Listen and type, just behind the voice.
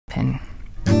Halpin.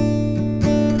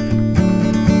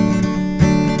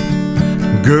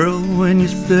 Girl, when you're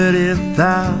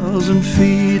 30,000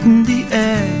 feet in the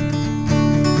air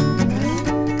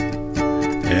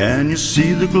and you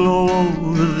see the glow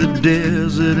over the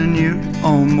desert and you're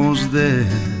almost there,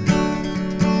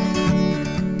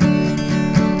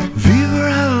 Viva,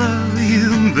 I love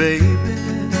you, baby.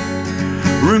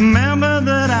 Remember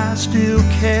that I still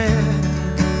care.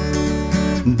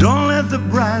 Don't let the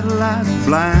bright lights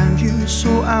blind you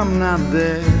so I'm not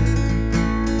there.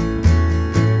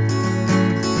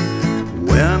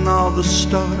 When all the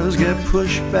stars get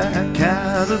pushed back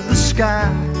out of the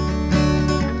sky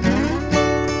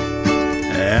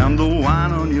and the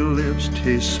wine on your lips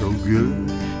tastes so good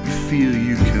you feel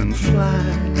you can fly,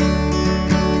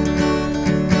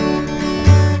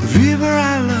 Viva,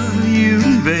 I love you,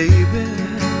 baby.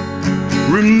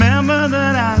 Remember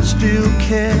that I still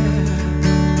care.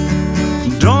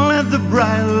 Don't let the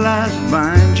bright lights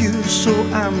bind you so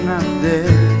I'm not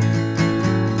there.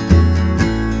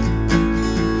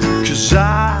 'Cause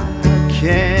I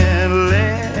can't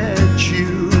let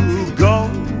you go.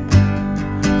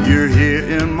 You're here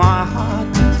in my heart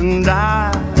and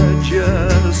I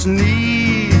just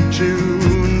need to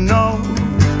know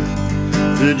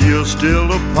that you're still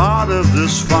a part of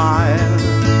this fire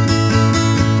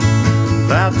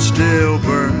that still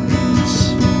burns.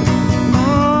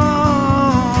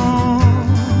 Oh,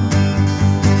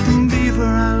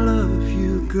 Beaver, I love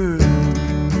you, girl.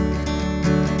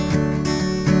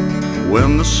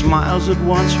 When the smiles that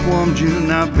once warmed you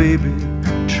now, baby,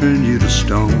 turn you to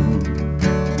stone.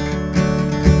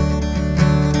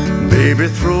 Baby,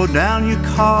 throw down your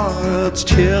cards,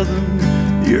 tell them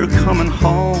you're coming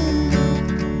home.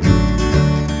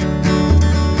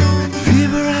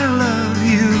 Fever, I love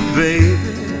you, baby.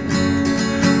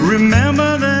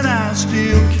 Remember that I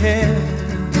still care.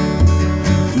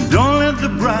 Don't let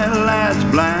the bright lights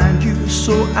blind you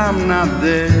so I'm not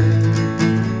there.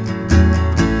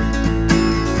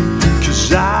 'Cause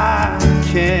I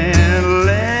can't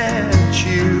let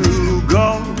you go.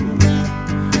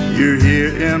 You're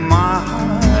here in my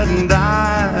heart and I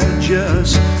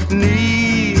just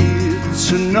need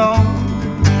to know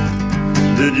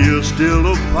that you're still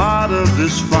a part of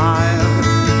this fire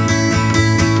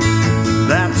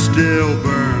that still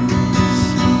burns.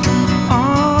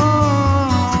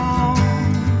 Oh,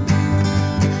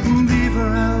 Beaver,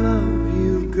 I love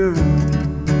you, girl.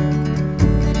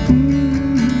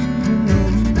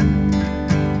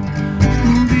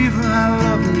 Beaver, I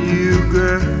love you,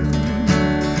 girl.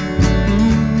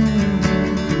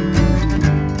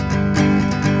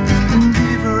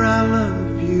 Beaver, I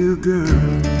love you, girl.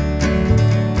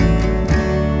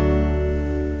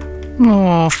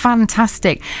 Oh,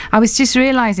 fantastic. I was just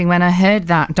realising when I heard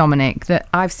that, Dominic, that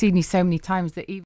I've seen you so many times that even